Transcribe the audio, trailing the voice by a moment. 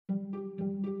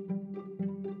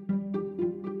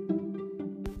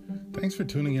Thanks for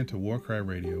tuning in to Warcry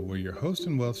Radio, where your host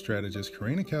and wealth strategist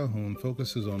Karina Calhoun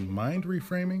focuses on mind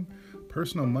reframing,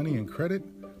 personal money and credit,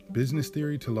 business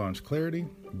theory to launch clarity,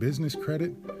 business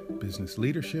credit, business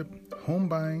leadership, home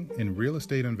buying, and real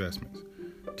estate investments.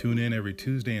 Tune in every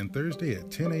Tuesday and Thursday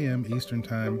at 10 a.m. Eastern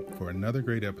Time for another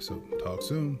great episode. Talk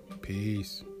soon.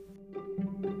 Peace.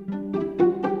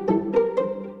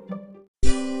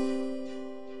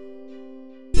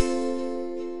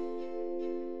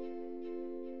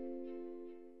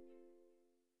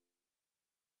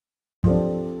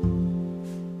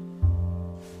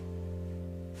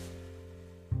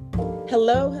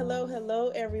 Hello,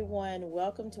 everyone.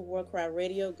 Welcome to Warcry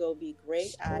Radio. Go Be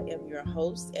Great. I am your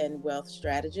host and wealth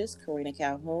strategist, Karina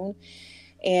Calhoun.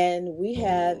 And we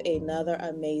have another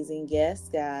amazing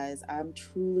guest, guys. I'm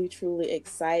truly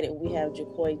excited. We have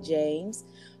Jacoy James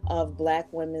of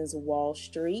Black Women's Wall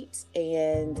Street.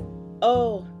 And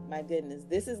oh my goodness,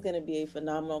 this is going to be a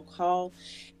phenomenal call.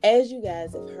 As you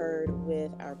guys have heard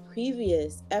with our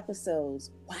previous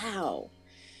episodes, wow.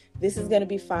 This is going to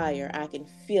be fire. I can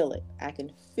feel it. I can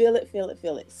feel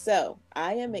it. So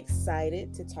I am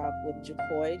excited to talk with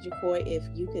Jacoy. Jacoy, if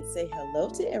you could say hello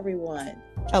to everyone.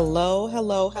 Hello.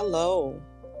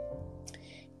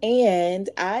 And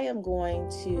I am going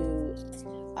to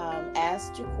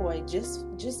ask Jacoy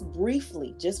just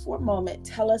briefly, just for a moment,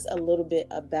 tell us a little bit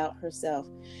about herself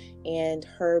and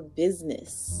her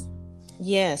business.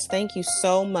 Yes, thank you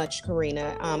so much,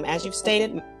 Karina. As you've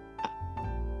stated...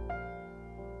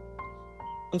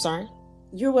 I'm sorry?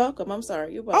 You're welcome. I'm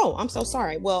sorry. You're welcome. Oh, I'm so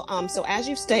sorry. Well, so as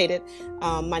you've stated,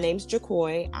 my name's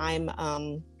Jacoy. I'm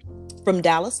from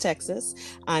Dallas, Texas.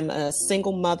 I'm a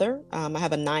single mother. I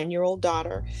have a 9-year-old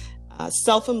daughter,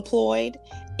 self-employed,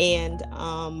 and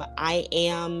I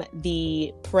am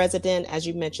the president, as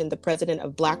you mentioned, the president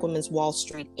of Black Women's Wall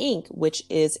Street, Inc., which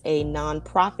is a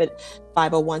nonprofit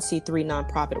 501c3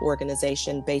 nonprofit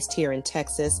organization based here in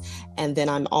Texas. And then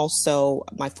I'm also,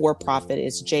 my for-profit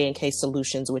is J&K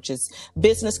Solutions, which is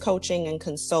business coaching and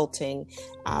consulting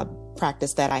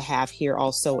practice that I have here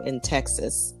also in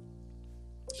Texas.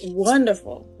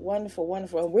 Wonderful.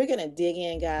 And we're going to dig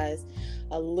in, guys,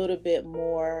 a little bit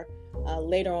more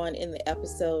later on in the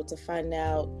episode to find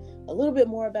out a little bit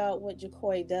more about what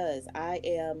Jacoy does. I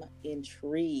am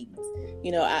intrigued.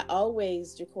 You know, I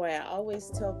always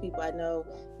tell people, I know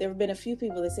there have been a few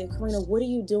people that say, Karina, what are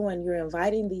you doing? You're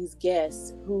inviting these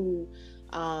guests who,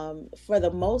 for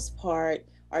the most part,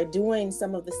 are doing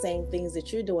some of the same things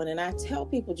that you're doing. And I tell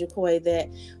people, Jacoy, that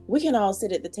we can all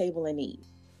sit at the table and eat,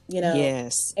 you know?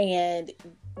 Yes. And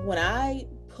when I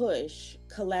push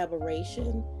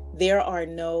collaboration, there are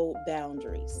no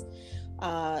boundaries.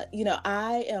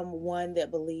 I am one that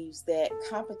believes that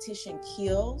competition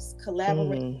kills,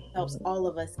 collaboration helps all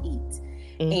of us eat.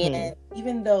 And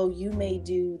even though you may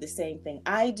do the same thing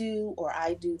I do, or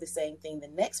I do the same thing the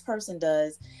next person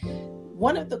does,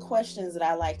 one of the questions that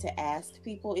I like to ask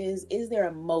people is there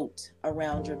a moat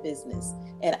around your business?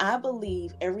 And I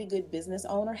believe every good business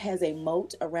owner has a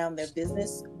moat around their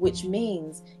business, which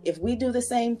means if we do the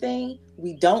same thing,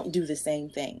 we don't do the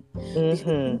same thing.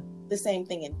 The same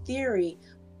thing in theory,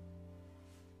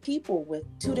 people with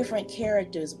two different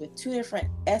characters, with two different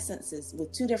essences,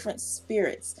 with two different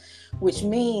spirits, which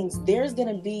means there's going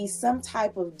to be some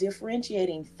type of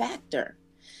differentiating factor.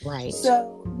 Right.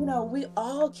 So, we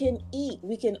all can eat.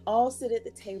 We can all sit at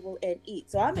the table and eat.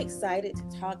 So I'm excited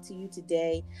to talk to you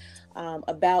today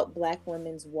about Black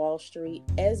Women's Wall Street,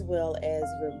 as well as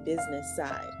your business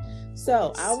side.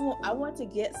 So I want to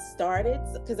get started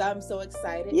because I'm so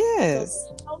excited. Yes.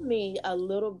 So tell me a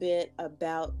little bit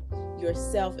about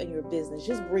yourself and your business,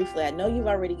 just briefly. I know you've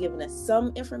already given us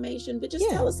some information, but just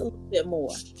tell us a little bit more.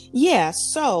 Yeah.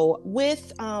 So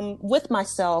with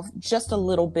myself, just a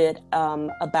little bit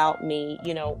about me.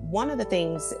 One of the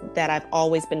things that I've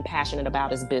always been passionate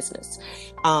about is business.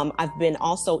 I've been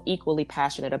also equally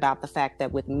passionate about the fact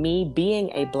that with me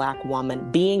being a Black woman,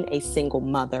 being a single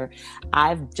mother,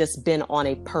 I've just been on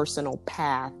a personal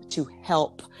path to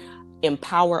help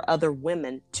empower other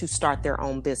women to start their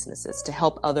own businesses, to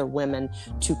help other women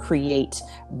to create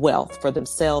wealth for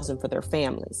themselves and for their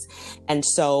families. And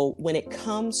so when it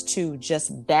comes to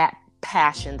just that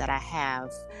passion that I have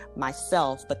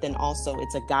myself, but then also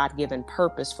it's a God-given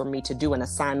purpose for me to do, an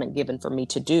assignment given for me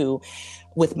to do,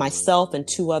 with myself and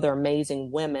two other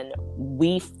amazing women,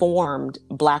 we formed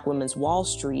Black Women's Wall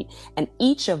Street, and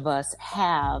each of us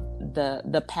have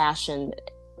the passion,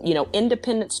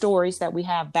 independent stories that we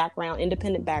have,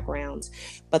 independent backgrounds.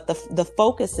 But the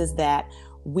focus is that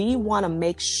we want to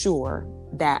make sure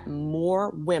that more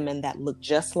women that look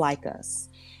just like us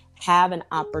have an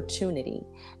opportunity.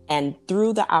 And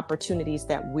through the opportunities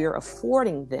that we're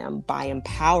affording them by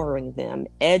empowering them,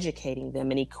 educating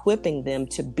them, and equipping them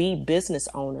to be business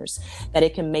owners, that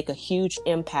it can make a huge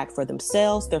impact for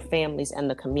themselves, their families, and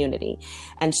the community.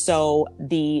 And so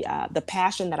the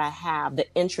passion that I have, the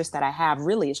interest that I have,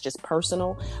 really is just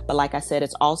personal. But like I said,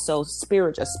 it's also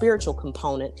a spiritual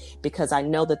component, because I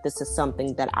know that this is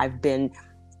something that I've been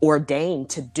ordained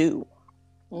to do.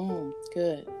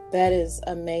 Good. That is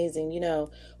amazing. You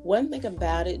know, one thing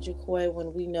about it, JaQuoy,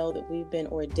 when we know that we've been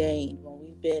ordained, when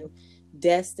we've been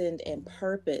destined and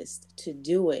purposed to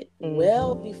do it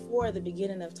well before the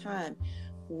beginning of time,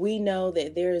 we know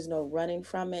that there is no running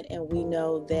from it. And we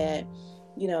know that,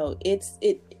 you know,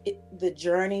 the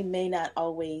journey may not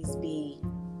always be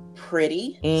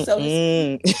pretty, so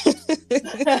to speak.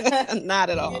 Not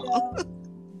at all. You know?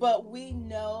 But we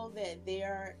know that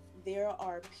there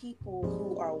are people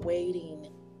who are waiting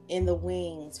in the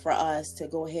wings for us to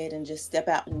go ahead and just step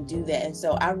out and do that. And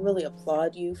so I really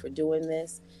applaud you for doing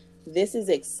this. This is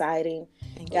exciting.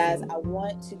 Thank Guys, you. I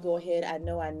want to go ahead. I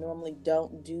know I normally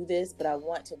don't do this, but I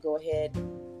want to go ahead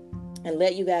and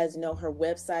let you guys know her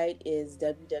website is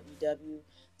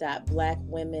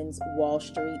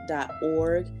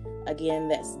www.blackwomenswallstreet.org. Again,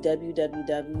 that's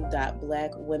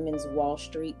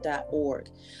www.blackwomenswallstreet.org.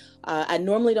 I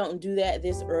normally don't do that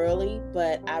this early,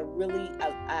 but I've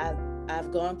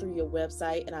gone through your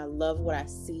website and I love what I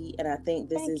see, and I think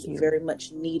this is very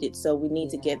much needed. So we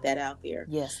need to get that out there.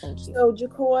 Yes, thank you. So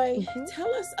JaQuoy,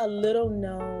 tell us a little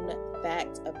known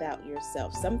fact about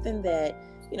yourself, something that,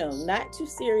 you know, not too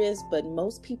serious, but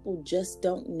most people just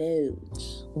don't know.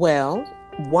 Well,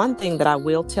 one thing that I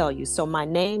will tell you, so my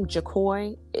name,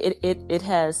 JaQuoy, it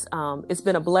has it's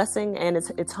been a blessing, and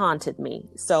it's haunted me.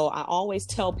 So I always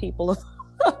tell people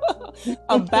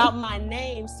about my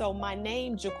name. So my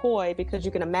name, JaQuoy, because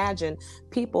you can imagine,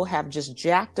 people have just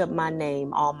jacked up my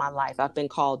name all my life. I've been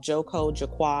called Joko,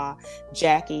 Jaqua,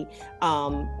 Jackie,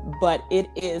 but it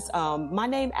is my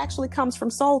name actually comes from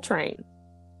Soul Train.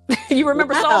 You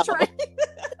remember Soul Train?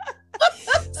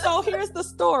 So here's the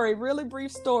story, really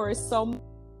brief story. So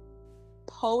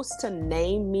supposed to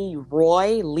name me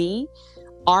Roy Lee,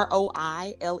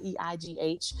 ROILEIGH,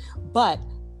 but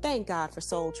thank God for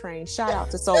Soul Train. Shout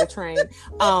out to Soul Train.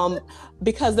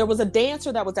 Because there was a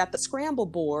dancer that was at the scramble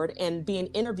board and being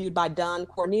interviewed by Don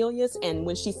Cornelius. And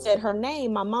when she said her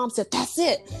name, my mom said, that's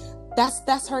it.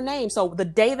 That's her name. So the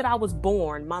day that I was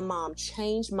born, my mom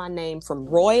changed my name from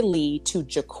Roy Lee to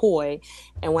JaQuoy.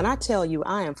 And when I tell you,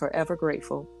 I am forever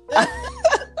grateful.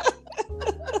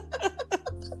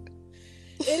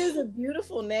 It is a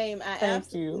beautiful name. I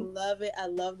absolutely love it. I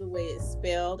love the way it's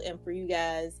spelled. And for you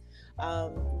guys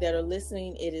that are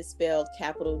listening, it is spelled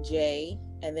capital J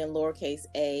and then lowercase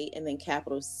a and then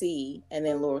capital C and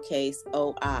then lowercase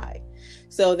OI.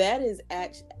 So that is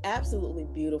absolutely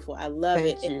beautiful. I love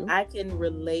it. And I can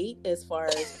relate as far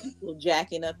as people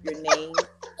jacking up your name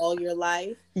all your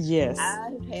life. Yes.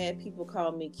 I've had people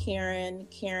call me Karen,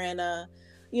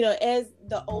 you know, as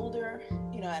the older,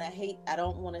 you know, and I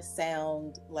don't want to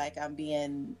sound like I'm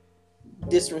being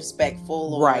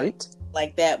disrespectful or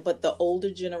like that, but the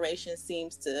older generation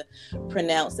seems to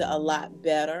pronounce it a lot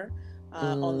better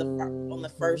on the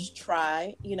first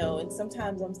try, you know. And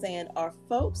sometimes I'm saying, are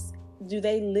folks, do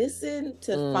they listen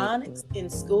to phonics in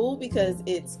school? Because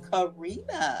it's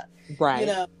Karina, you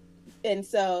know. And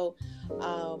so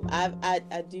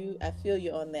I feel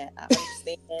you on that. I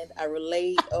understand. I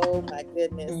relate. Oh my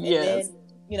goodness. Yes. And then,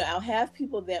 you know, I'll have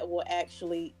people that will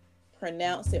actually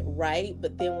pronounce it right,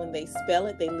 but then when they spell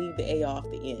it, they leave the A off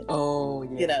the end. Oh,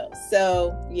 yeah. You know,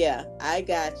 so yeah, I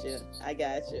got you.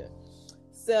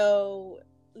 So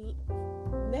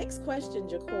next question,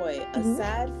 JaQuoy,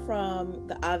 aside from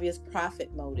the obvious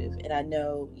profit motive, and I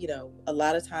know, you know, a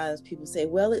lot of times people say,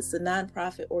 well, it's a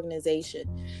nonprofit organization,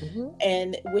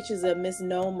 and which is a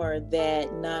misnomer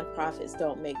that nonprofits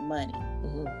don't make money.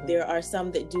 There are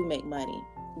some that do make money,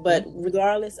 but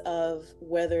regardless of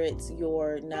whether it's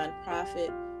your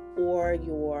nonprofit or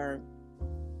your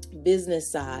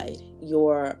business side,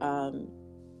 your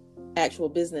actual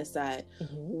business side,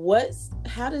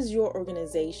 how does your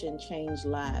organization change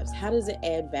lives? How does it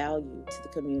add value to the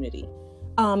community?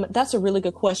 That's a really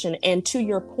good question. And to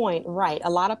your point, right, a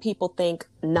lot of people think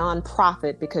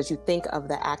nonprofit because you think of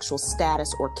the actual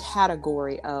status or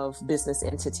category of business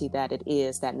entity that it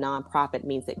is, that nonprofit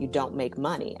means that you don't make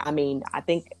money. I mean, I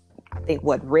think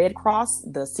what Red Cross,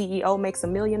 the CEO makes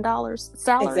 $1 million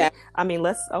salary. Exactly. I mean,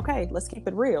 let's keep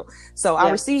it real. So yeah.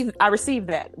 I received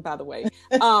that, by the way.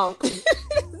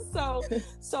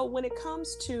 So when it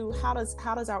comes to how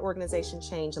does our organization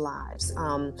change lives?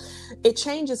 It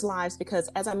changes lives because,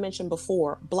 as I mentioned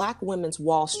before, Black Women's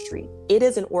Wall Street, it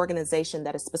is an organization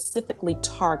that is specifically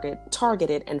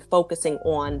targeted and focusing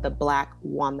on the Black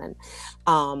woman.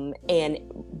 And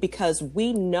because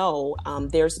we know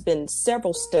there's been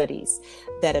several studies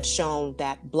that have shown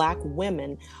that Black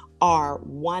women are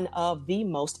one of the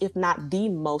most, if not the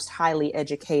most highly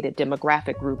educated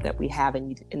demographic group that we have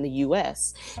in the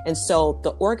US. And so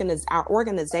our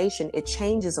organization, it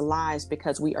changes lives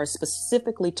because we are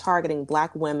specifically targeting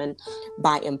Black women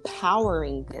by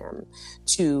empowering them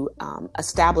to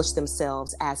establish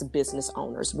themselves as business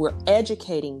owners. We're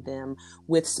educating them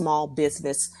with small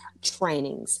business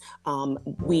trainings.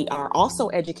 We are also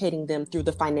educating them through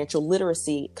the financial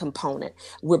literacy component.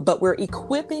 But we're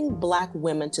equipping Black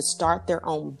women to start their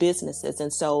own businesses.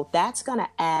 And so that's going to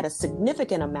add a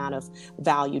significant amount of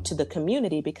value to the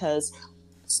community because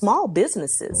small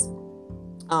businesses,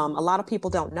 a lot of people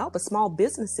don't know, but small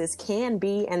businesses can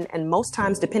be, and most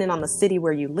times, depending on the city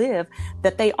where you live,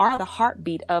 that they are the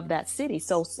heartbeat of that city.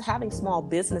 So having small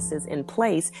businesses in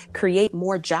place create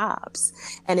more jobs.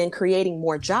 And in creating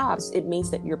more jobs, it means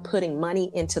that you're putting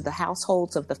money into the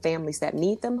households of the families that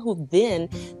need them, who then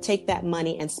take that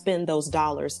money and spend those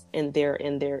dollars in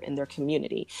their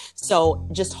community. So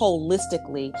just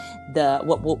holistically,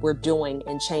 what we're doing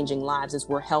in changing lives is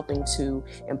we're helping to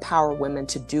empower women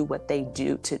to do what they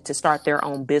do, to start their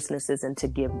own businesses and to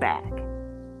give back.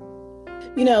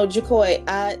 You know, Jacoy,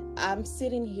 I'm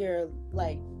sitting here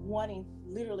like wanting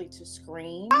literally to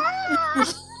scream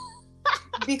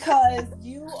because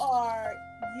you are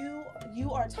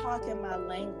talking my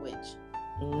language.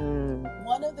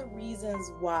 One of the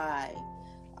reasons why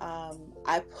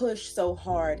I push so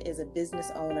hard as a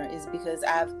business owner is because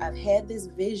I've had this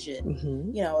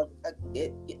vision. You know,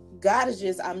 God is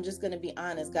just, I'm just going to be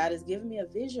honest, God has given me a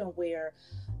vision where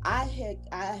I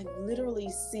have literally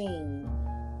seen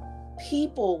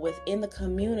people within the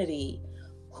community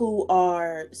who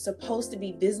are supposed to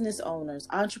be business owners,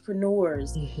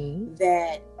 entrepreneurs,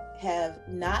 that have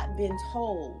not been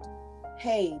told,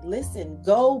 hey, listen,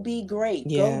 go be great,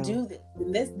 go do this.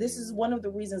 And this is one of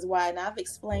the reasons why, and I've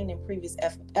explained in previous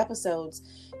episodes,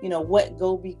 you know, what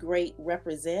go be great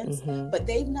represents, but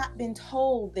they've not been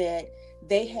told that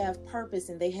they have purpose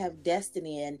and they have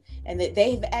destiny, and that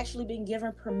they've actually been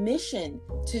given permission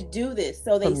to do this.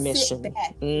 So they sit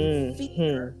back in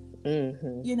fear,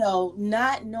 you know,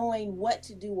 not knowing what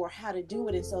to do or how to do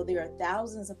it. And so there are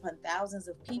thousands upon thousands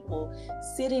of people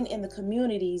sitting in the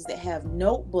communities that have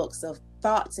notebooks of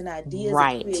thoughts and ideas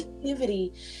and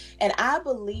creativity. And I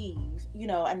believe, you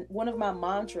know, and one of my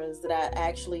mantras that I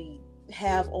actually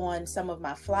have on some of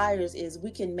my flyers is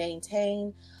we can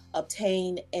maintain,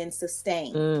 obtain, and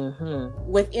sustain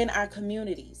within our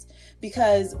communities.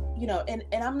 Because, you know, and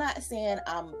I'm not saying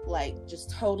I'm like just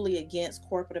totally against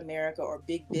corporate America or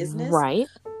big business,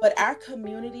 but our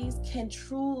communities can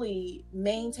truly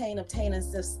maintain, obtain,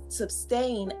 and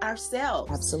sustain ourselves.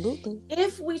 Absolutely.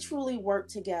 If we truly work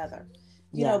together.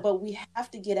 You know, but we have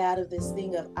to get out of this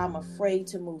thing of I'm afraid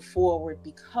to move forward,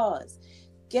 because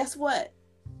guess what?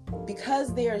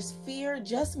 Because there's fear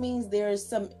just means there's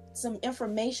some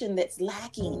information that's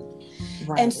lacking.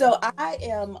 And so I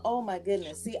am, oh my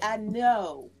goodness. See, I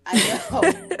know. This is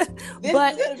going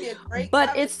to be a great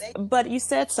conversation. But you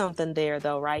said something there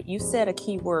though, right? You said a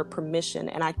key word, permission.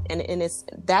 And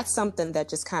that's something that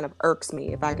just kind of irks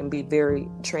me, if I can be very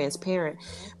transparent,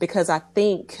 because I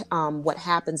think what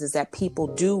happens is that people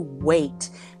do wait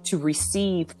to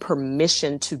receive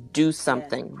permission to do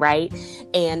something, right?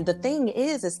 And the thing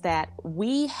is that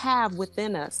we have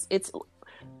within us, it's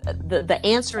the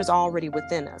answer is already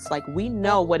within us. Like, we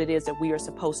know what it is that we are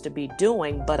supposed to be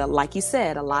doing, but like you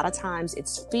said, a lot of times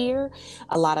it's fear.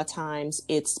 A lot of times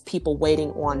it's people waiting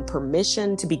on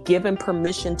permission, to be given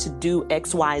permission to do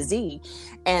X, Y, Z.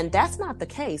 And that's not the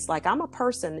case. Like, I'm a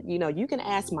person, you know, you can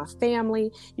ask my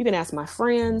family, you can ask my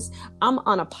friends. I'm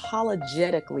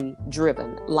unapologetically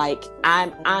driven. Like,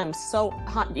 I'm so,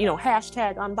 you know,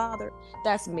 hashtag unbothered.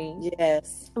 That's me.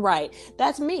 Yes. Right.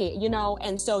 That's me, you know.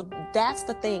 And so that's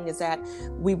the thing, is that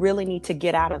we really need to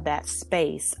get out of that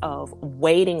space of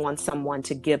waiting on someone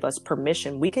to give us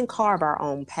permission. We can carve our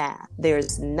own path.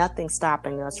 There's nothing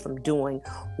stopping us from doing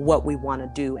what we want to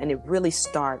do. And it really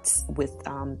starts with,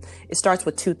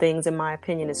 two things, in my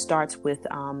opinion. It starts with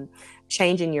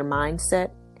changing your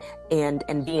mindset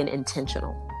and being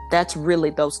intentional. That's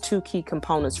really those two key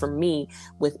components for me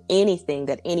with anything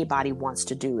that anybody wants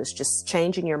to do, is just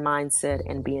changing your mindset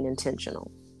and being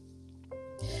intentional.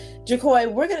 Jacoy,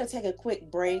 we're going to take a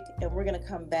quick break and we're going to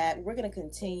come back. We're going to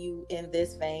continue in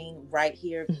this vein right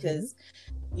here because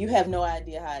you have no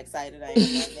idea how excited I am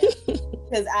right now.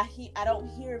 Because I don't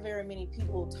hear very many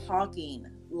people talking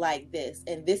like this.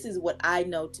 And this is what I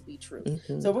know to be true.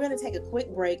 So we're going to take a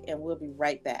quick break and we'll be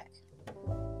right back.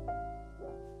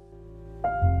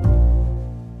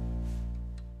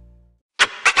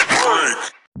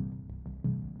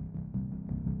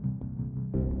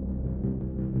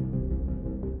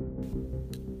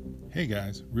 Hey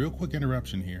guys, real quick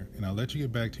interruption here, and I'll let you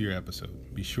get back to your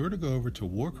episode. Be sure to go over to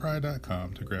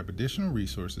warcry.com to grab additional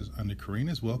resources under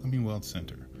Karina's Welcoming Wealth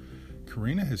Center.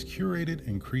 Karina has curated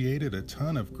and created a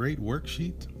ton of great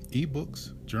worksheets,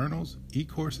 ebooks, journals,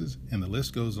 e-courses, and the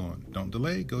list goes on. Don't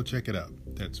delay, go check it out.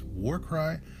 That's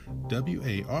Warcry,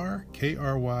 WARKRY.com.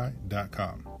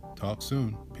 Talk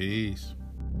soon. Peace.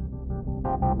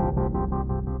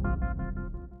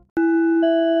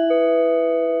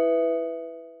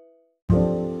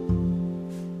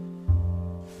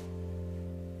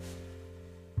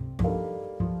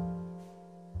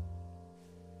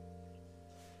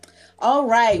 All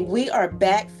right, we are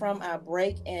back from our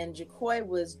break, and Jacoy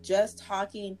was just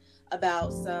talking about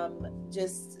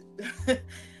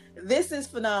this is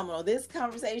phenomenal. This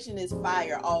conversation is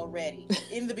fire already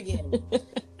in the beginning.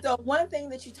 So one thing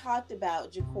that you talked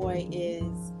about, Jacoy,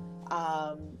 is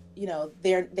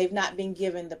they've not been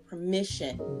given the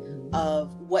permission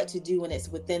of what to do when it's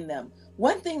within them.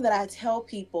 One thing that I tell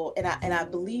people, and I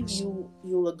believe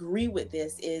you'll agree with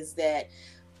this, is that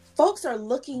folks are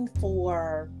looking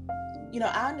for,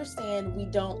 I understand we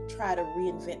don't try to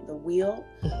reinvent the wheel,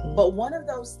 but one of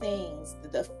those things,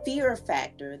 the fear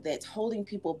factor that's holding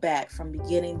people back from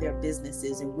beginning their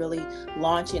businesses and really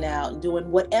launching out and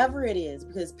doing whatever it is,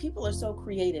 because people are so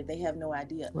creative, they have no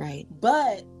idea. Right.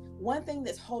 But one thing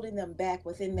that's holding them back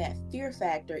within that fear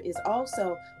factor is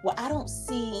also, well, I don't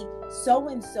see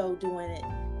so-and-so doing it,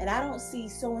 and I don't see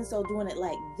so-and-so doing it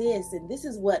like this, and this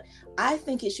is what I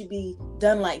think it should be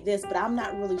done like this, but I'm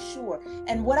not really sure.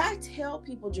 And what I tell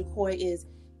people, Jacoy, is,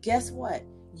 guess what?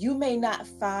 You may not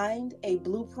find a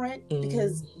blueprint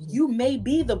because you may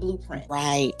be the blueprint.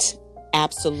 Right.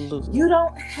 Absolutely. You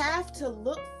don't have to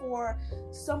look for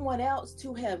someone else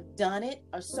to have done it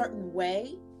a certain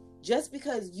way just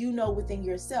because you know within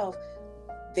yourself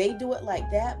they do it like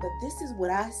that, but this is what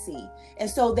I see. And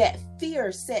so that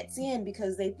fear sets in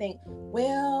because they think,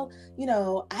 well,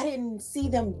 I didn't see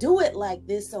them do it like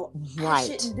this, so I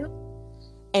shouldn't do it.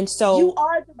 And so you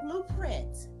are the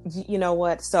blueprint. You know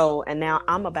what? So, and now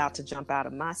I'm about to jump out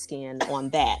of my skin on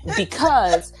that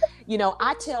because,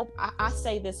 I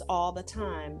say this all the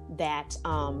time that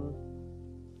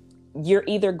you're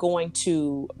either going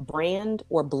to brand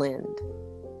or blend.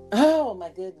 Oh my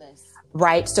goodness.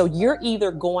 Right. So you're either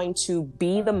going to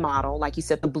be the model, like you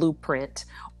said, the blueprint,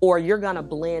 or you're going to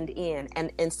blend in.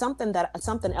 And something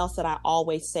else that I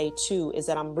always say too, is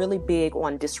that I'm really big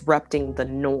on disrupting the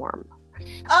norm.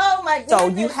 Oh my goodness. So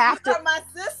you have to, my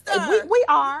sister. We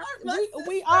are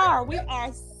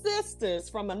sisters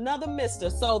from another mister.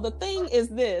 So the thing is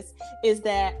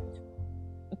that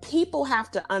people have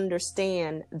to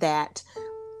understand that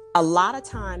a lot of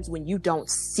times when you don't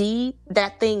see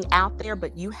that thing out there,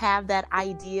 but you have that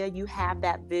idea, you have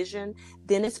that vision,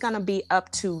 then it's going to be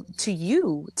up to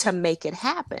you to make it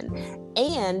happen.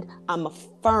 And I'm a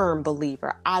firm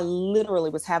believer. I literally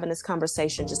was having this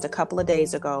conversation just a couple of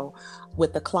days ago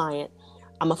with a client.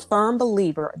 I'm a firm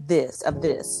believer that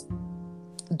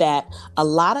a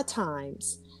lot of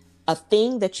times a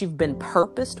thing that you've been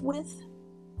purposed with,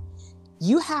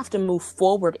 you have to move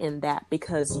forward in that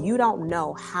because you don't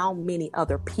know how many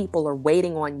other people are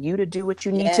waiting on you to do what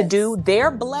you need to do.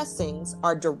 Their blessings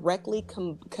are directly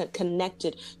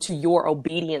connected to your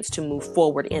obedience to move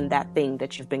forward in that thing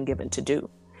that you've been given to do.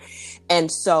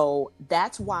 And so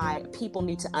that's why people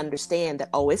need to understand that,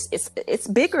 it's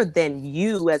bigger than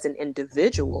you as an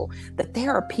individual, that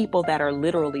there are people that are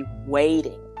literally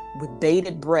waiting with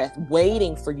bated breath,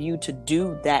 waiting for you to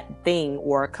do that thing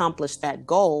or accomplish that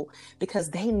goal because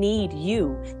they need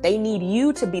you. They need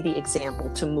you to be the example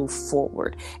to move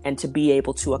forward and to be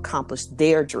able to accomplish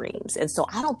their dreams. And so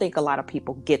I don't think a lot of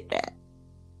people get that.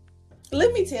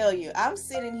 Let me tell you, I'm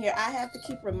sitting here. I have to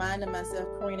keep reminding myself,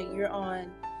 Karina, you're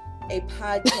on a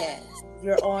podcast.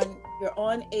 You're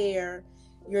on air.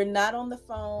 You're not on the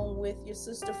phone with your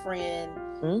sister friend.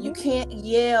 Mm-hmm. You can't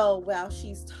yell while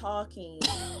she's talking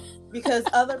because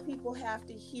other people have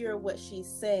to hear what she's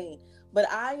saying. But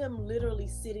I am literally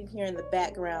sitting here in the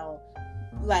background,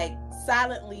 like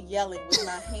silently yelling with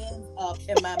my hands up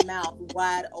and my mouth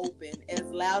wide open as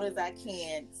loud as I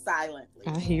can silently.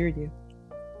 I hear you.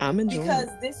 I'm enjoying because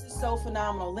it. this is so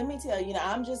phenomenal. Let me tell you,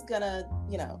 I'm just gonna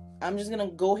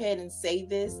go ahead and say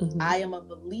this. I am a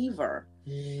believer.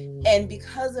 And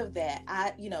because of that,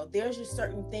 there's just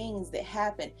certain things that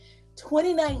happen.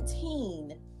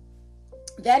 2019,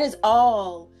 that is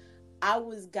all I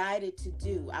was guided to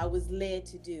do. I was led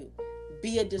to do.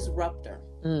 Be a disruptor.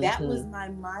 That was my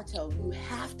motto. You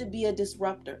have to be a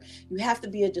disruptor. You have to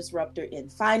be a disruptor in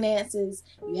finances.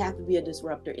 You have to be a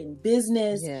disruptor in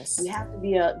business. Yes. You have to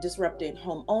be a disruptor in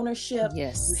home ownership.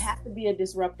 Yes. You have to be a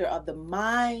disruptor of the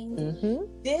mind.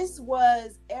 This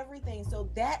was everything.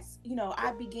 So that's,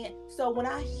 I began. So when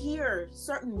I hear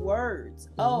certain words,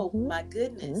 oh my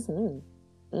goodness,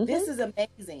 this is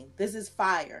amazing. This is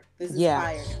fire. This is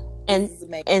fire.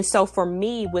 And so for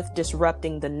me, with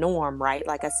disrupting the norm, right?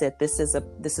 Like I said, this is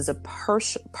a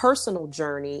personal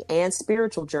journey and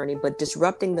spiritual journey, but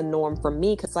disrupting the norm for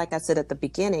me, because like I said at the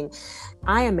beginning,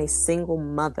 I am a single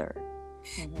mother.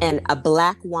 And a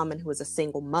Black woman who is a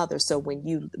single mother. So when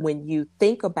you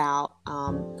think about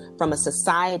from a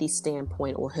society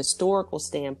standpoint or historical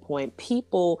standpoint,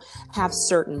 people have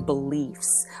certain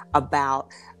beliefs about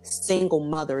single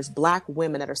mothers, Black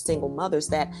women that are single mothers,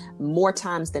 that more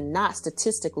times than not,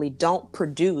 statistically, don't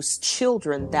produce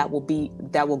children that will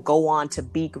go on to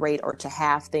be great or to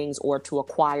have things or to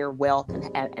acquire wealth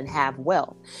and have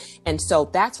wealth. And so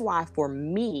that's why for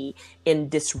me, in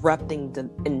disrupting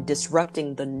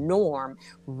the norm,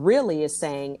 really is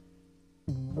saying,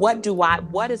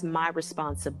 what is my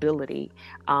responsibility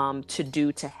to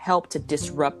do to help to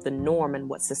disrupt the norm and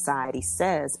what society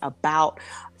says about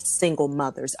single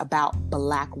mothers, about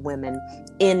Black women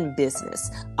in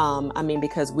business?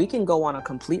 Because we can go on a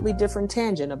completely different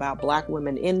tangent about Black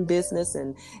women in business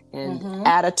and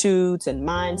attitudes and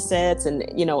mindsets and,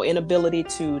 inability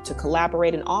to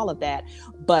collaborate and all of that.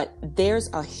 But there's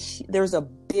a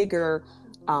bigger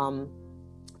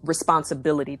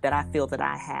responsibility that I feel that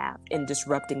I have in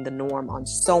disrupting the norm on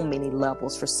so many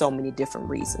levels for so many different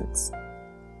reasons.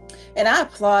 And I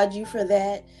applaud you for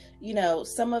that.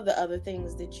 Some of the other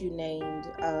things that you named,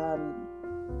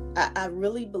 I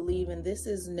really believe, and this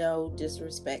is no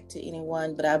disrespect to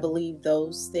anyone, but I believe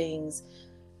those things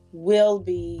will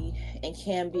be and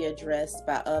can be addressed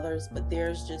by others. But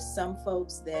there's just some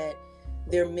folks that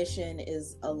their mission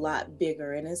is a lot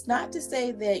bigger. And it's not to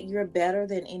say that you're better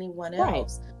than anyone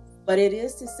else, but it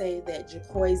is to say that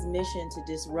JaQuoi's mission to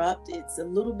disrupt, it's a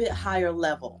little bit higher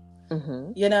level,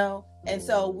 And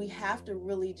so we have to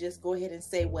really just go ahead and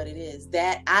say what it is.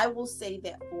 That I will say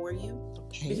that for you,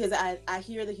 because I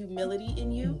hear the humility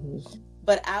in you,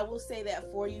 but I will say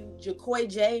that for you. JaQuoi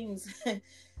James'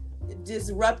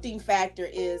 disrupting factor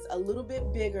is a little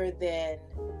bit bigger than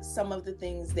some of the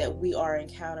things that we are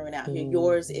encountering out here.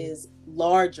 Yours is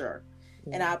larger.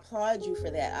 And I applaud you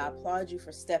for that. I applaud you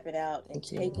for stepping out and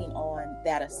taking on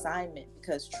that assignment,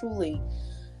 because truly,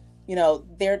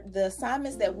 the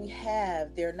assignments that we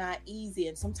have, they're not easy.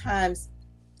 And sometimes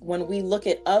when we look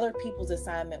at other people's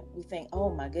assignment, we think, oh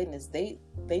my goodness, they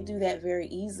do that very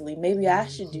easily. Maybe I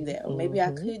should do that, or maybe I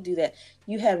could do that.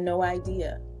 You have no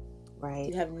idea. Right.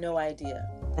 You have no idea.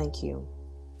 Thank you.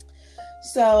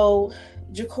 So,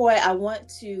 JaQuoi, I want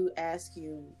to ask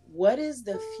you, what is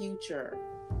the future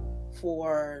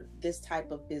for this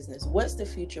type of business? What's the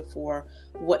future for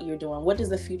what you're doing? What does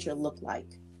the future look like?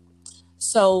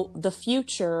 So the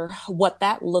future, what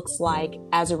that looks like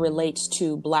as it relates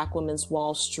to Black Women's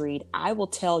Wall Street, I will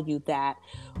tell you that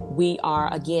we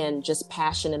are, again, just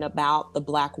passionate about the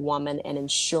Black woman and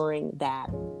ensuring that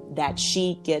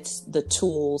she gets the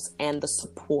tools and the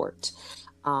support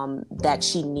that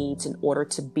she needs in order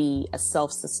to be a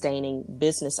self-sustaining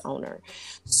business owner.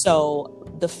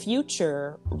 So the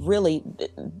future, really,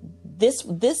 this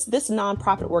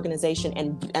nonprofit organization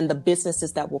and the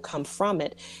businesses that will come from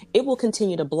it, it will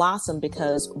continue to blossom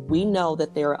because we know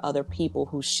that there are other people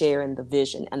who share in the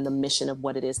vision and the mission of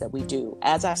what it is that we do.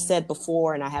 As I said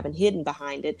before, and I haven't hidden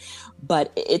behind it,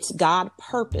 but it's God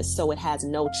purpose, so it has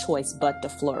no choice but to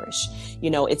flourish.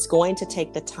 It's going to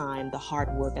take the time, the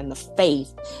hard work, and the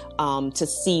faith to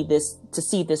see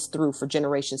this through for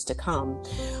generations to come.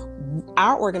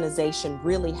 Our organization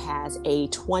really has a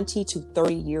 20 to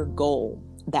 30 year goal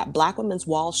that Black Women's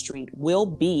Wall Street will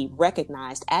be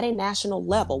recognized at a national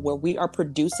level, where we are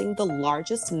producing the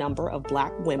largest number of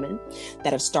Black women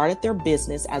that have started their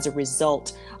business as a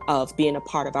result of being a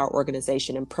part of our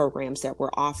organization and programs that we're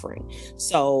offering.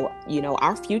 So,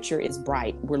 our future is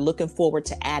bright. We're looking forward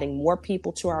to adding more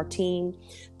people to our team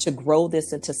to grow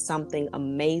this into something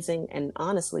amazing and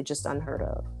honestly just unheard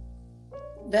of.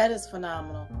 That is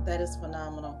phenomenal. That is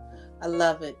phenomenal. I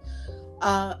love it.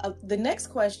 The next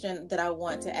question that I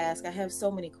want to ask, I have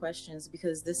so many questions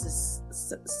because this is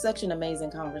such an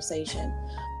amazing conversation.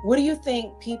 What do you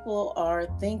think people are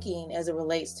thinking as it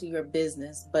relates to your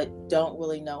business, but don't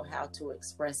really know how to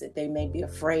express it? They may be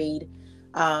afraid.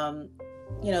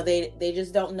 They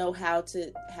just don't know how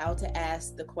to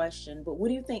ask the question. But what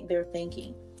do you think they're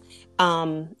thinking?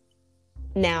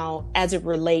 Now, as it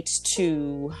relates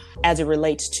to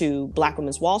Black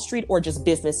Women's Wall Street, or just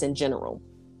business in general?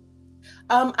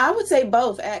 I would say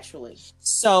both, actually.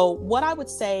 So what I would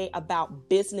say about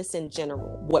business in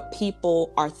general, what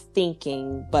people are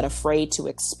thinking but afraid to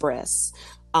express,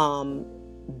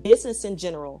 business in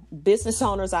general, business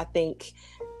owners, I think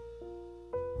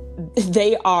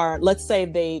they are, let's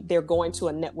say they're going to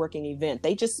a networking event.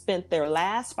 They just spent their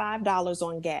last $5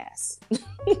 on gas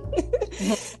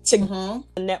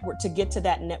to get to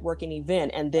that networking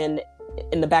event. And then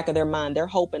in the back of their mind, they're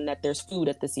hoping that there's food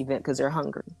at this event because they're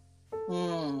hungry.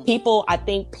 I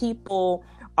think people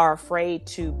are afraid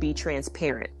to be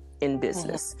transparent in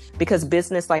business because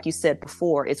business, like you said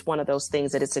before, it's one of those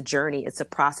things that it's a journey, it's a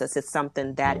process, it's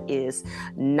something that is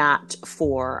not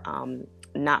for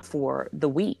the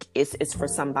weak. It's for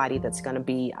somebody that's going to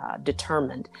be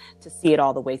determined to see it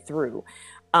all the way through.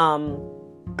 And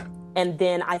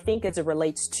then I think as it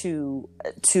relates to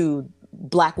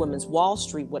Black Women's Wall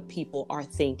Street, what people are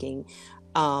thinking,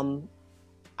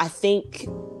 I think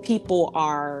people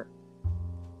are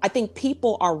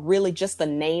really just the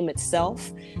name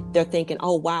itself. They're thinking,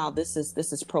 oh, wow, this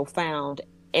is profound.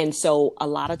 And so a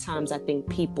lot of times I think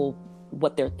people,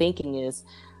 what they're thinking is,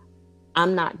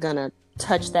 I'm not going to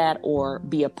touch that or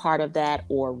be a part of that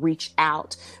or reach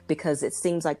out because it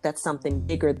seems like that's something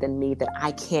bigger than me, that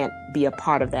I can't be a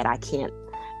part of that. I can't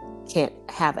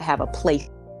have a place.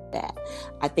 That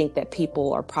I think that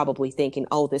people are probably thinking,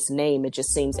 oh, this name, it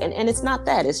just seems, and it's not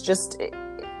that, it's just,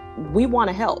 we want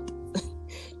to help.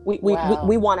 we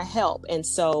want to help. And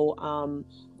so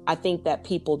I think that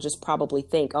people just probably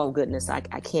think, oh goodness, I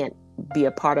can't be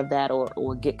a part of that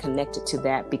or get connected to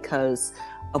that because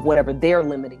of whatever their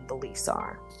limiting beliefs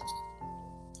are.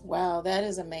 Wow, that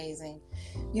is amazing.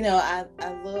 I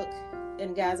look,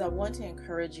 and guys, I want to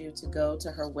encourage you to go to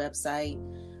her website,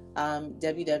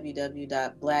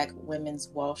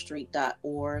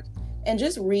 www.blackwomenswallstreet.org, and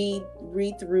just read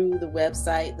through the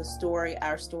website, the story,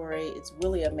 our story. It's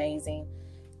really amazing,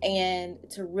 and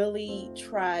to really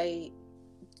try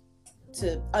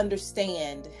to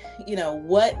understand,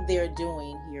 what they're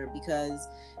doing here, because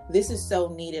this is so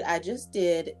needed. I just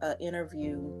did an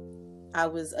interview. I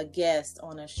was a guest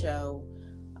on a show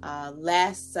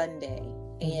last Sunday,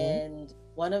 and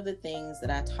one of the things that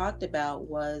I talked about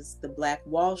was the Black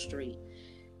Wall Street,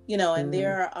 and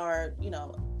there are,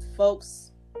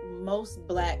 folks, most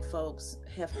Black folks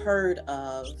have heard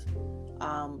of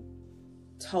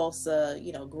Tulsa,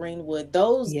 Greenwood,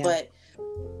 those, but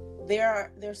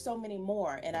there's so many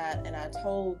more. And I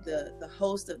told the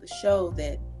host of the show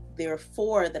that there are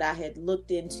 4 that I had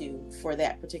looked into for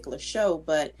that particular show,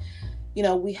 but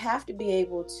we have to be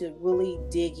able to really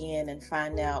dig in and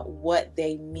find out what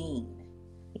they mean,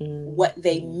 what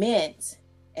they meant,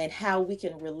 and how we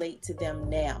can relate to them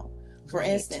now. For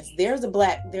instance, there was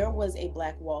a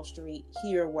Black Wall Street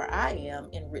here where I am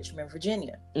in Richmond,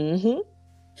 Virginia.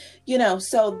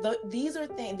 So these are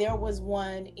things. There was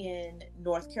one in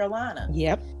North Carolina.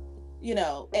 Yep.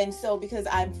 And so because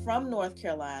I'm from North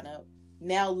Carolina,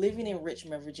 now living in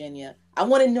Richmond, Virginia, I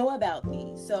want to know about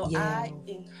these. So I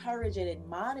encourage and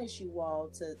admonish you all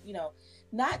to,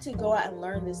 not to go out and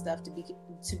learn this stuff to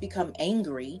become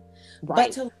angry,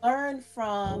 but to learn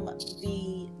from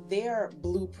their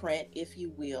blueprint, if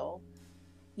you will,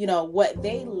 what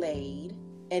they laid,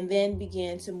 and then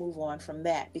begin to move on from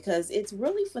that, because it's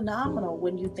really phenomenal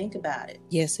when you think about it.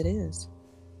 Yes, it is.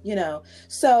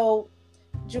 So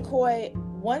JaCoy,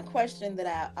 one question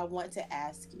that I want to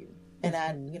ask you, and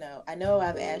I know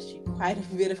I've asked you quite a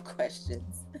bit of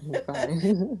questions, but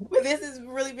this has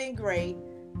really been great.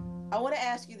 I want to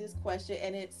ask you this question,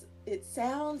 and it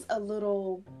sounds a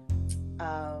little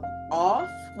off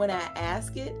when I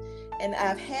ask it, and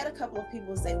I've had a couple of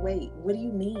people say, wait, what do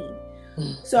you mean?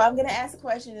 So I'm going to ask a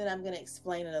question and I'm going to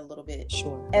explain it a little bit.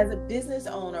 Sure. As a business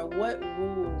owner, what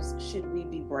rules should we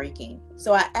be breaking?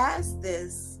 So I asked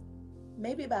this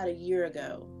maybe about a year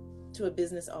ago to a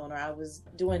business owner. I was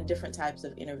doing different types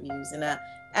of interviews, and I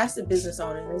asked the business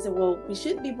owner, and they said, well, we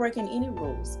shouldn't be breaking any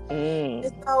rules. And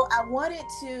so I wanted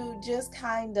to just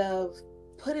kind of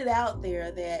put it out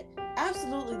there that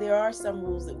absolutely there are some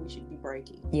rules that we should be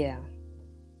breaking. Yeah.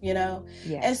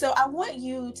 And so I want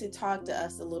you to talk to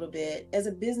us a little bit as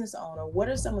a business owner. What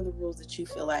are some of the rules that you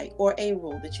feel like, or a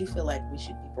rule that you feel like we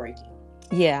should be breaking?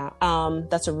 Yeah,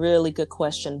 that's a really good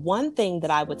question. One thing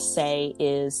that I would say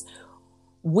is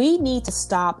we need to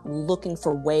stop looking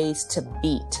for ways to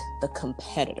beat the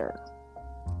competitor.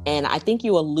 And I think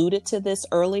you alluded to this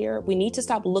earlier. We need to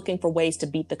stop looking for ways to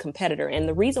beat the competitor. And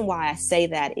the reason why I say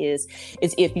that is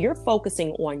if you're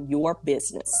focusing on your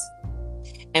business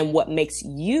and what makes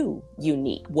you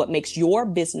unique, what makes your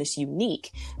business unique,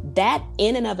 that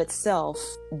in and of itself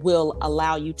will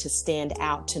allow you to stand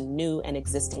out to new and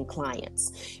existing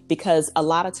clients. Because a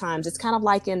lot of times it's kind of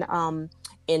like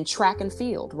in track and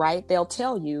field, right? They'll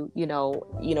tell you,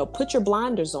 put your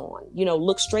blinders on,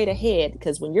 look straight ahead,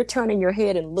 because when you're turning your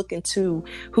head and looking to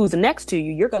who's next to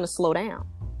you, you're going to slow down.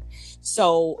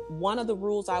 So one of the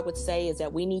rules I would say is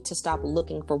that we need to stop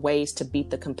looking for ways to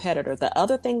beat the competitor. The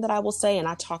other thing that I will say, and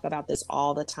I talk about this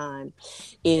all the time,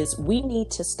 is we need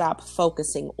to stop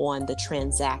focusing on the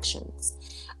transactions.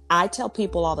 I tell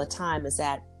people all the time is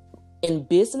that in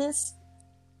business,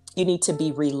 you need to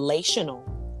be relational,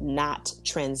 not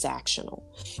transactional.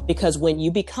 Because when you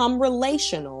become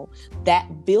relational, that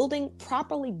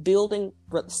properly building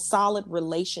solid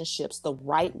relationships the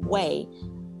right way,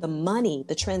 the money,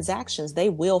 the transactions, they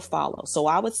will follow. So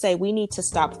I would say we need to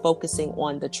stop focusing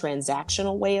on the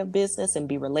transactional way of business and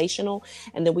be relational.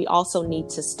 And then we also need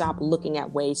to stop looking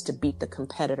at ways to beat the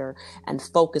competitor and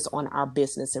focus on our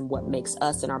business and what makes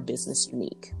us and our business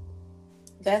unique.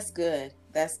 That's good.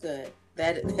 That's good.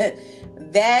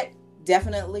 That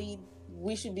definitely,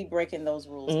 we should be breaking those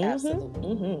rules. Mm-hmm, absolutely.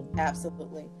 Mm-hmm.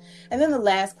 Absolutely. And then the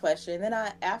last question, and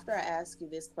then after I ask you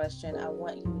this question, I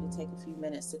want you to take a few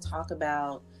minutes to talk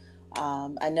about,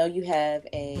 I know you have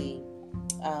a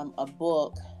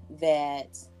book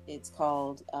that it's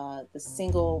called The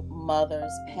Single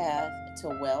Mother's Path to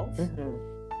Wealth. Mm-hmm.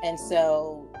 And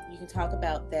so you can talk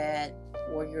about that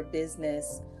or your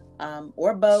business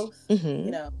or both,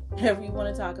 mm-hmm. Whatever you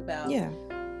want to talk about. Yeah.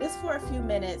 Just for a few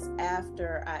minutes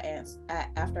after I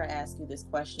ask you this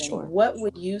question, sure. What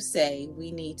would you say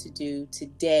we need to do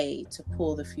today to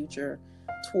pull the future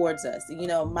towards us?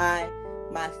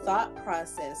 My thought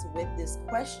process with this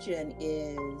question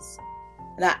is,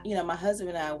 my husband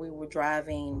and I, we were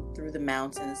driving through the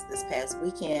mountains this past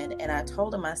weekend, and I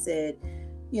told him, I said,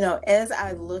 as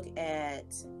I look at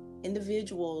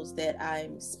individuals that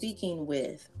I'm speaking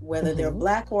with, whether mm-hmm. they're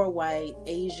Black or white,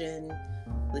 Asian,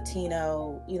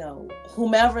 Latino,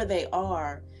 whomever they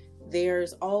are,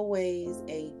 there's always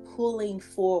a pulling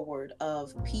forward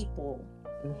of people.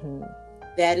 Mm-hmm.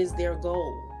 That is their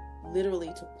goal, literally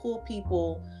to pull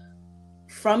people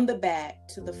from the back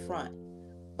to the front.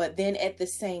 But then at the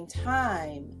same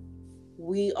time,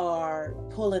 we are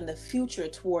pulling the future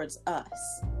towards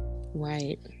us.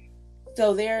 Right.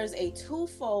 So there's a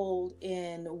twofold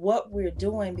in what we're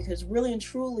doing, because really and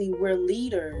truly, we're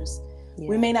leaders. Yeah.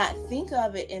 We may not think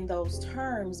of it in those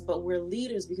terms, but we're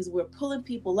leaders because we're pulling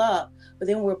people up, but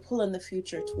then we're pulling the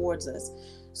future towards us.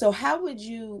 So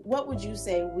what would you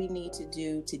say we need to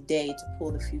do today to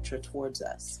pull the future towards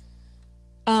us?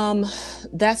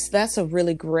 That's a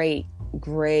really great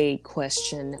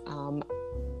question.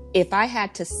 If I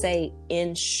had to say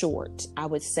in short, I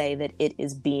would say that it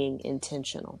is being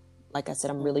intentional. Like I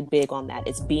said, I'm really big on that.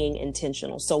 It's being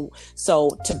intentional. So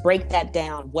to break that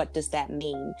down, what does that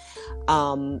mean?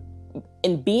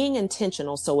 In being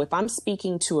intentional, so if I'm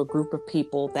speaking to a group of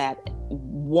people that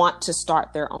want to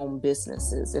start their own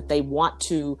businesses, if they want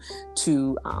to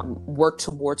work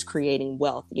towards creating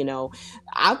wealth,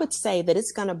 I would say that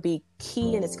it's going to be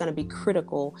key and it's going to be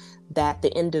critical that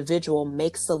the individual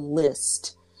makes a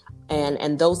list.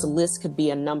 And those lists could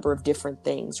be a number of different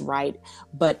things, right?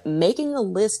 But making a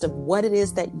list of what it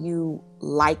is that you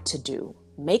like to do,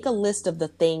 make a list of the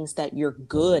things that you're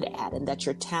good at and that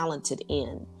you're talented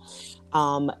in.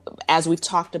 As we've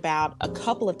talked about a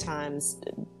couple of times,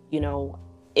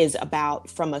 is about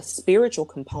from a spiritual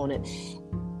component.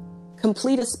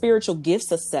 Complete a spiritual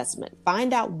gifts assessment.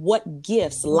 Find out what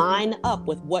gifts line up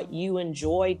with what you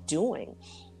enjoy doing.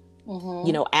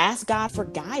 Mm-hmm. Ask God for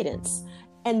guidance.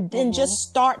 And then just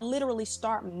start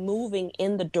moving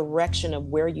in the direction of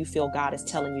where you feel God is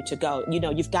telling you to go.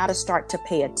 You've got to start to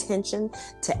pay attention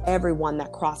to everyone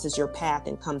that crosses your path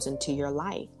and comes into your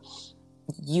life.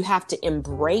 You have to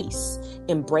embrace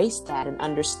that and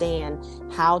understand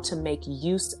how to make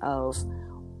use of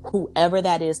whoever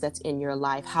that is that's in your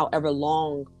life, however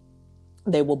long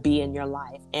they will be in your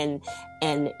life. And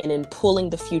in pulling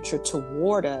the future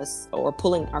toward us, or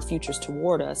pulling our futures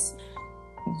toward us,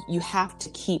 you have to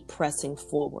keep pressing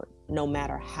forward no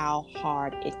matter how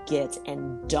hard it gets,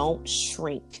 and don't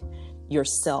shrink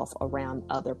yourself around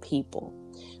other people.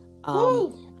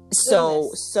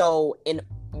 So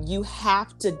you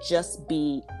have to just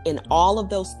be, in all of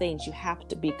those things, you have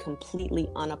to be completely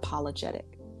unapologetic.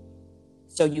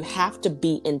 So you have to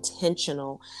be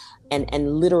intentional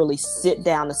and literally sit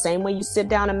down. The same way you sit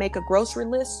down and make a grocery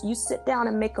list, you sit down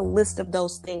and make a list of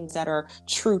those things that are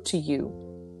true to you,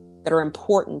 that are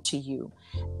important to you,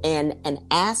 and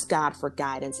ask God for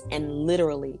guidance and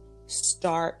literally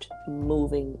start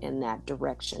moving in that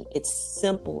direction. It's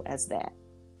simple as that.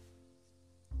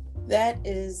 That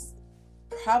is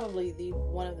probably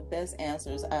one of the best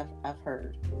answers I've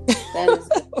heard. That is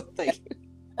good. Thank you.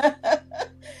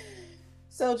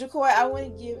 So, JaCoy, I want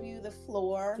to give you the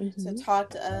floor to talk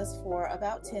to us for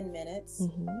about 10 minutes.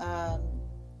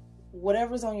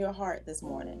 Whatever's on your heart this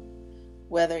morning,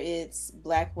 whether it's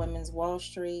Black Women's Wall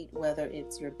Street, whether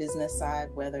it's your business side,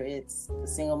 whether it's the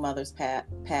single mother's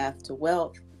path to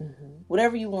wealth,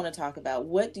 whatever you want to talk about,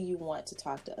 what do you want to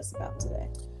talk to us about today?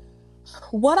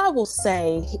 What I will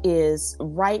say is,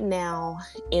 right now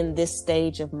in this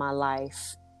stage of my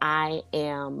life, I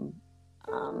am,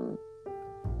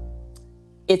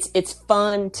 it's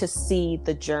fun to see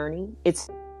the journey. It's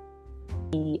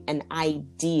an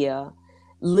idea,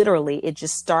 literally, it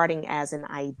just starting as an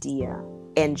idea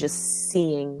and just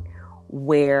seeing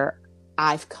where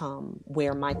I've come,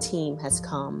 where my team has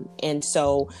come. And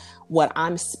so what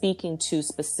I'm speaking to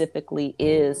specifically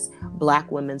is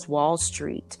Black Women's Wall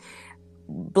Street.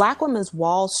 Black Women's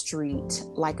Wall Street,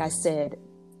 like I said,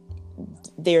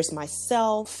 there's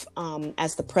myself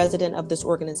as the president of this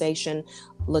organization.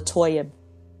 Latoya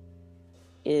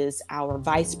is our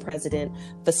vice president,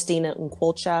 Festina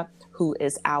Nkwolcha, who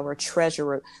is our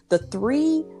treasurer. The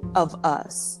three of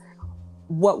us,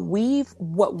 what we've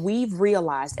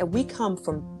realized, and we come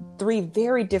from three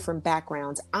very different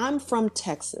backgrounds. I'm from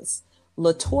Texas.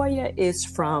 Latoya is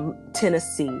from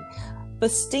Tennessee.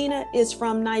 Festina is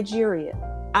from Nigeria.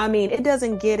 I mean, it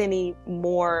doesn't get any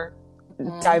more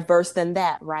diverse than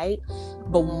that, right?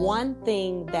 But one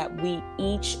thing that we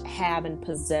each have and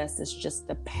possess is just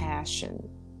the passion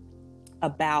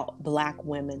about Black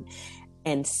women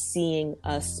and seeing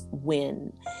us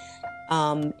win.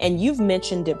 And you've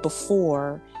mentioned it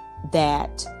before,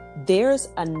 that there's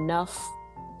enough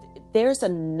to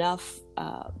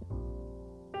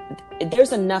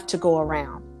go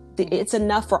around. It's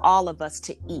enough for all of us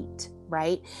to eat,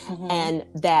 right? And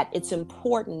that it's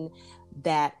important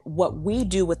that what we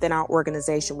do within our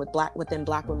organization within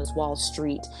Black Women's Wall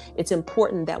Street, it's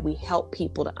important that we help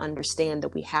people to understand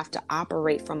that we have to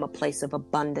operate from a place of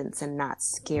abundance and not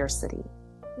scarcity.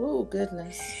 Oh,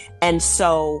 goodness. And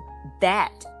so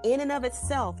that in and of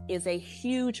itself is a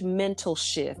huge mental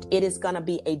shift. It is going to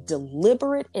be a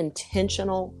deliberate,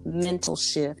 intentional mental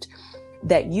shift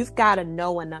that you've got to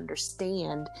know and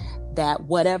understand that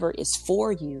whatever is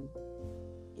for you,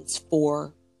 it's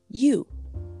for you.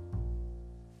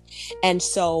 And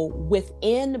so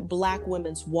within Black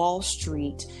Women's Wall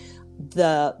Street,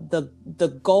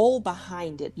 the goal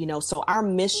behind it, so our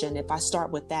mission, if I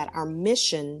start with that, our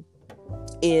mission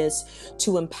is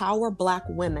to empower Black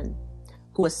women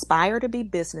who aspire to be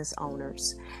business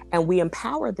owners. And we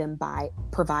empower them by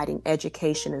providing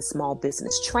education and small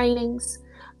business trainings,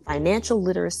 financial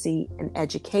literacy and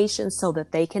education, so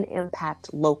that they can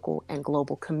impact local and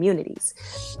global communities.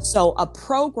 So a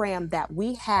program that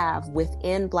we have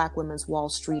within Black Women's Wall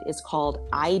Street is called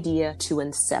Idea to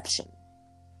Inception.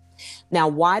 Now,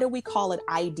 why do we call it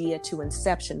Idea to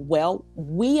Inception? Well,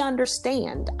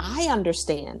 I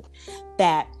understand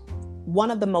that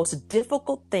one of the most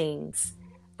difficult things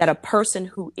that a person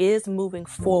who is moving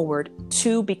forward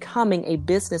to becoming a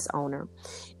business owner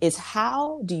is,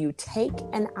 how do you take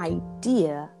an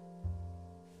idea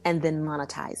and then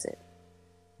monetize it?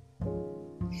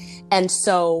 And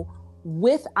so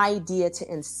with Idea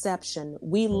to Inception,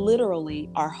 we literally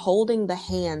are holding the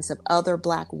hands of other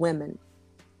Black women,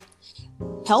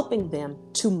 helping them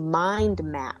to mind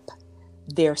map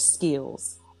their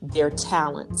skills, their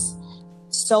talents,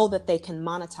 so that they can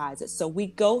monetize it. So we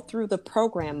go through the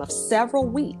program of several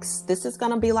weeks. This is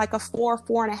going to be like a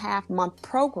 4.5 month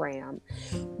program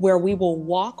where we will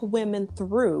walk women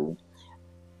through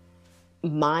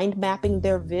mind mapping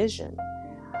their vision,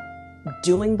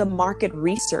 doing the market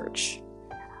research,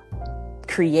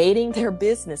 creating their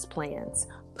business plans,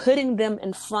 putting them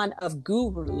in front of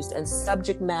gurus and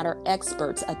subject matter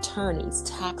experts, attorneys,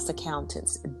 tax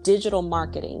accountants, digital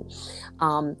marketing,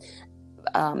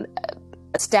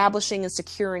 establishing and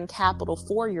securing capital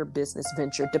for your business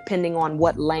venture, depending on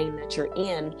what lane that you're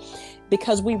in,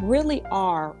 because we really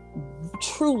are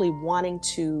truly wanting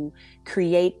to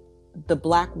create the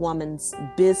Black woman's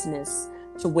business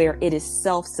to where it is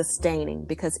self-sustaining,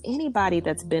 because anybody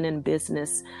that's been in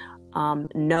business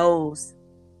knows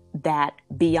that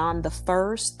beyond the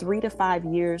first 3 to 5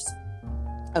 years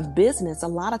of business, a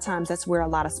lot of times that's where a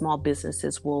lot of small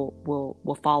businesses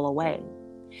will fall away.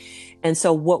 And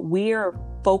so what we're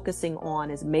focusing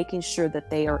on is making sure that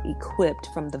they are equipped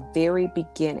from the very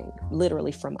beginning,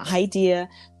 literally from idea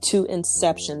to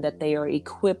inception, that they are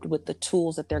equipped with the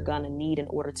tools that they're going to need in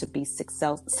order to be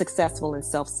successful and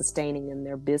self-sustaining in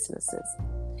their businesses.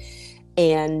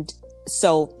 And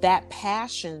so that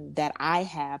passion that I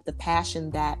have, the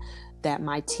passion that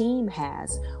my team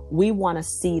has, we want to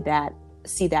see that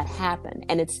happen.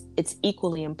 And it's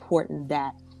equally important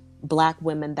that Black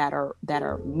women that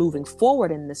are moving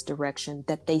forward in this direction,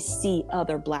 that they see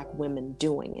other Black women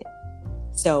doing it.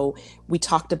 So we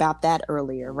talked about that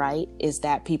earlier, right? Is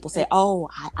that people say, oh,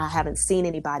 I haven't seen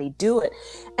anybody do it.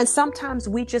 And sometimes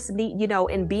we just need,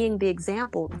 in being the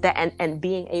example that, and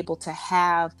being able to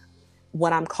have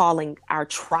what I'm calling our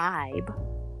tribe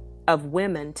of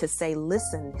women to say,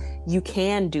 listen, you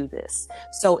can do this.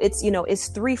 So it's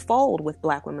threefold with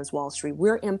Black Women's Wall Street.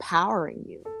 We're empowering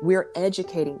you, we're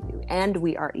educating you, and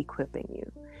we are equipping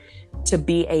you to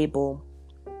be able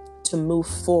to move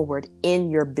forward in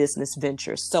your business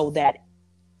ventures, so that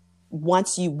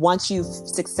once you've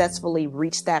successfully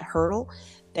reached that hurdle,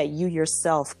 that you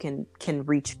yourself can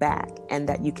reach back, and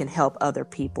that you can help other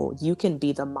people. You can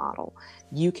be the model.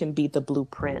 You can be the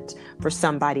blueprint for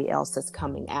somebody else that's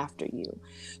coming after you.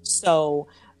 So,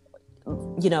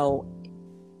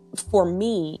 for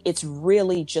me, it's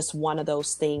really just one of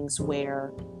those things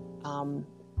where,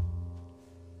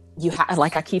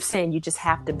 like I keep saying, you just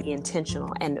have to be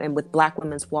intentional. And with Black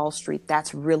Women's Wall Street,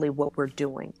 that's really what we're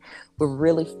doing. We're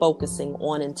really focusing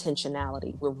on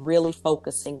intentionality. We're really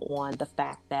focusing on the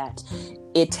fact that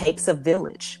it takes a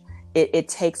village. It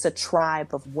takes a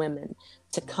tribe of women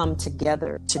to come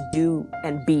together to do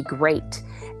and be great,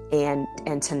 and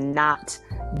to not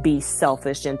be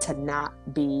selfish, and to not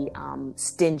be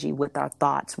stingy with our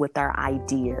thoughts, with our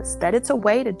ideas. That it's a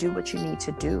way to do what you need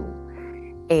to do.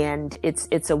 And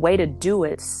it's a way to do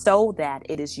it so that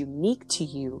it is unique to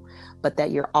you, but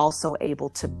that you're also able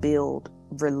to build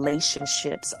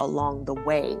relationships along the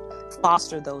way,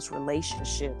 foster those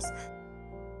relationships.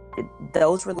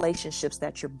 Those relationships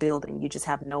that you're building, you just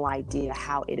have no idea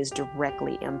how it is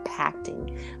directly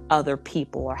impacting other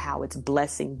people, or how it's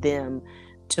blessing them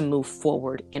to move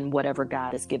forward in whatever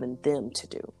God has given them to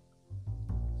do.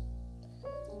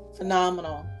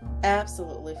 Phenomenal.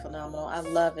 Absolutely phenomenal. I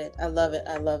love it. I love it.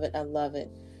 I love it. I love it.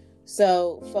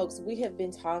 So, folks, we have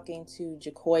been talking to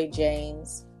Jacoy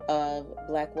James of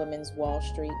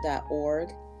blackwomenswallstreet.org,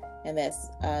 and that's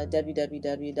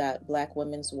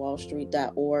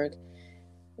www.blackwomenswallstreet.org.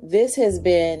 This has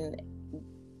been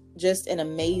just an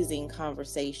amazing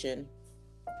conversation.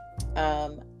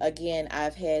 Again,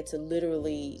 I've had to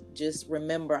literally just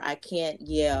remember, I can't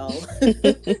yell.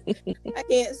 I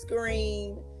can't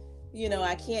scream.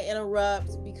 I can't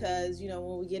interrupt, because,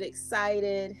 when we get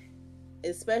excited,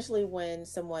 especially when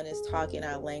someone is talking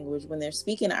our language, when they're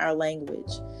speaking our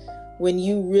language, when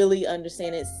you really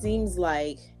understand, it seems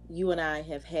like you and I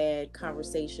have had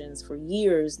conversations for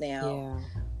years now.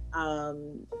 Yeah.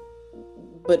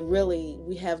 But really,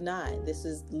 we have not. This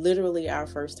is literally our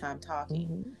first time talking.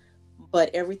 Mm-hmm. But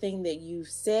everything that you've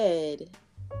said,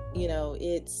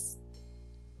 it's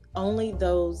only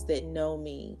those that know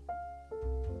me,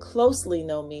 closely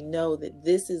know me, know that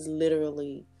this is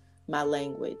literally my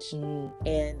language.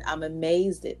 And I'm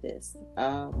amazed at this.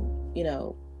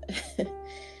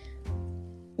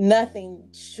 Nothing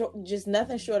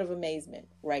short of amazement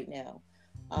right now.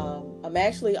 I'm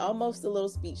actually almost a little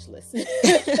speechless.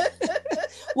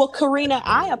 Well, Karina,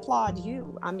 I applaud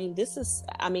you. This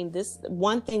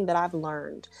one thing that I've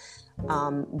learned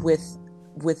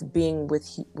with being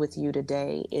with you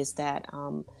today is that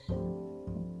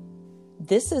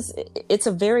it's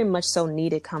a very much so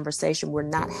needed conversation. We're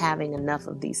not having enough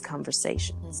of these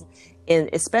conversations,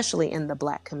 especially in the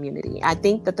Black community. I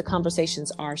think that the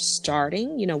conversations are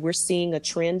starting. We're seeing a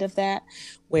trend of that,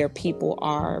 where people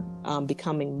are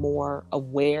becoming more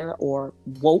aware or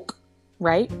woke,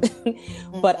 right?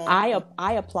 But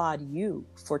I applaud you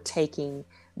for taking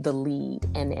the lead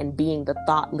and being the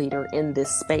thought leader in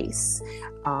this space.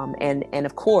 And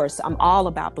of course, I'm all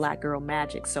about Black girl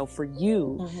magic. So for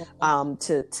you,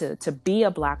 to be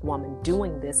a Black woman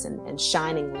doing this and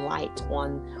shining light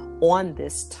on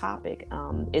this topic,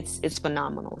 it's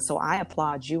phenomenal. So I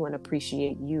applaud you and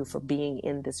appreciate you for being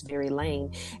in this very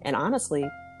lane. And honestly,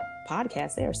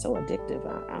 podcasts, they are so addictive.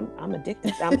 I'm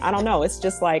addicted. I don't know. It's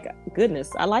just like, goodness,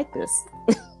 I like this.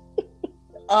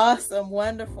 Awesome.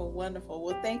 Wonderful. Wonderful.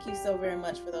 Well, thank you so very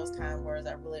much for those kind words.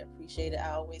 I really appreciate it.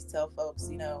 I always tell folks,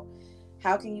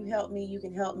 How can you help me? You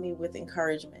can help me with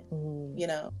encouragement,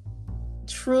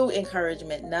 true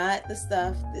encouragement, not the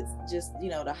stuff that's just,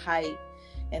 the hype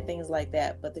and things like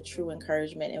that, but the true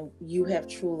encouragement. And you have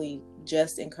truly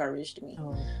just encouraged me.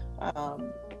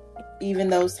 Even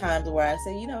those times where I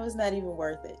say, it's not even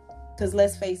worth it. Because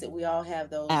let's face it, we all have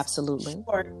those absolutely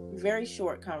very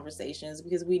short conversations,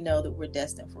 because we know that we're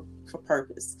destined for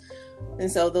purpose.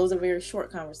 And so those are very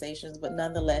short conversations, but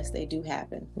nonetheless, they do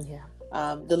happen. Yeah.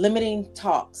 The limiting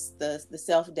talks, the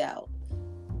self-doubt.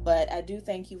 But I do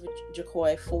thank you,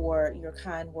 JaCoy, for your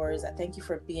kind words. I thank you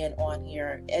for being on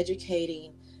here,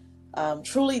 educating.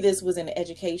 Truly, this was an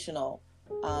educational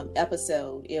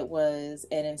episode. It was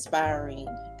an inspiring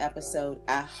episode.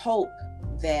 I hope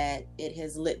that it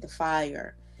has lit the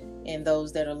fire in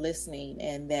those that are listening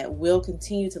and that will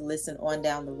continue to listen on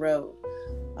down the road.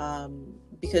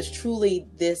 Because truly,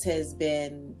 this has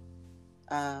been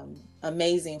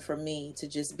amazing for me to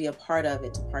just be a part of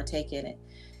it, to partake in it.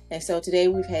 And so today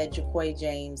we've had JaCoy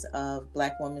James of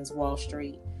Black Women's Wall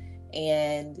Street.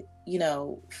 And,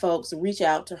 folks, reach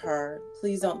out to her.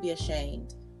 Please don't be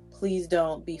ashamed. Please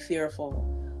don't be fearful.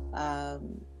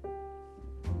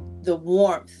 The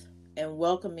warmth and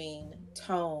welcoming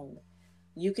tone,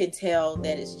 you can tell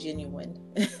that it's genuine.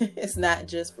 It's not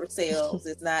just for sales.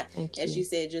 It's not, as you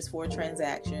said, just for a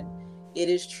transaction. It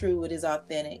is true. It is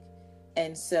authentic.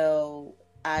 And so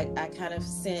I kind of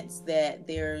sense that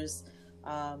there's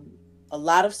a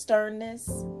lot of sternness,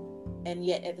 and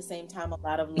yet at the same time, a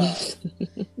lot of love,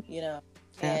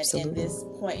 and in this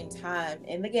point in time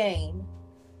in the game,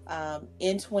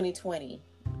 in 2020,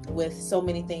 with so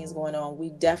many things going on, we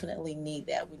definitely need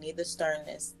that. We need the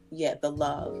sternness, yet the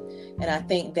love. And I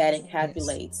think that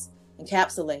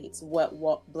encapsulates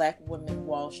what Black Women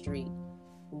Wall Street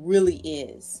really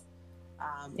is.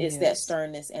 It's that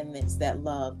sternness and it's that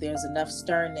love. There's enough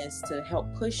sternness to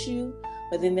help push you,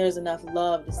 but then there's enough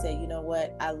love to say, you know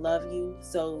what, I love you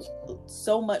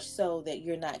so much so that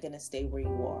you're not going to stay where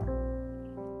you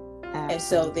are.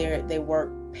 Absolutely. And so they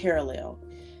work parallel.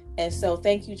 And so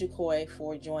thank you, JaCoy,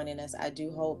 for joining us. I do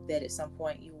hope that at some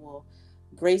point you will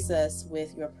grace us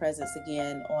with your presence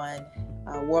again on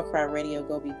War Cry Radio,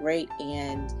 Go Be Great.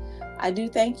 And I do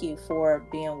thank you for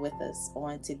being with us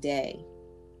on today.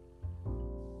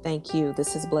 Thank you.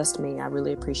 This has blessed me. I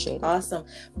really appreciate it. Awesome.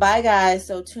 Bye, guys.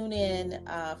 So tune in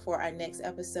for our next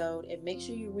episode, and make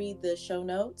sure you read the show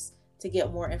notes to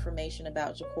get more information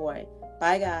about JaCoy.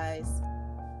 Bye, guys.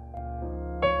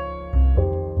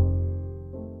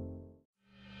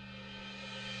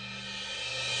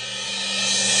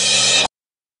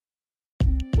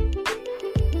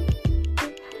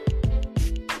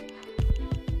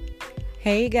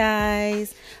 Hey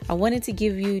guys, I wanted to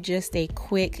give you just a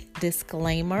quick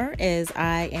disclaimer as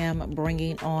I am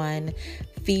bringing on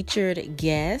featured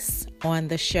guests on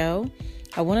the show.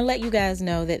 I want to let you guys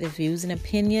know that the views and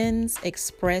opinions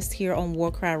expressed here on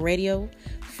War Cry Radio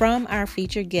from our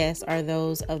featured guests are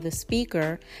those of the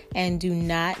speaker and do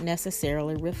not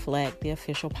necessarily reflect the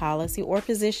official policy or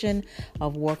position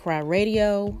of War Cry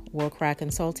Radio, War Cry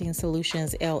Consulting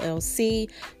Solutions, LLC,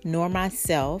 nor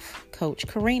myself, Coach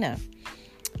Karina.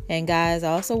 And guys,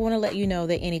 I also want to let you know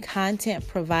that any content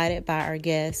provided by our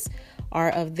guests are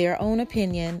of their own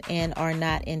opinion and are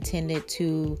not intended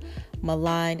to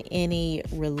malign any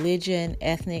religion,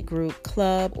 ethnic group,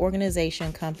 club,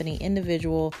 organization, company,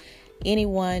 individual,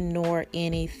 anyone, nor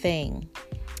anything.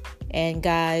 And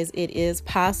guys, it is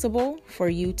possible for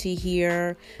you to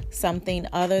hear something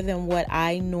other than what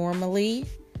I normally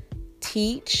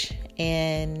teach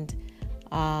and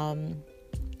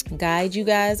guide you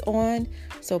guys on.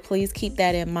 So please keep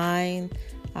that in mind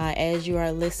as you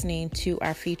are listening to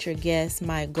our featured guests.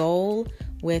 My goal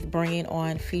with bringing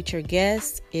on featured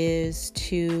guests is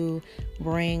to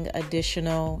bring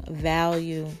additional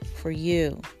value for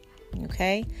you.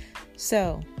 Okay?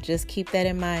 So just keep that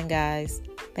in mind, guys.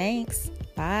 Thanks.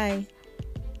 Bye.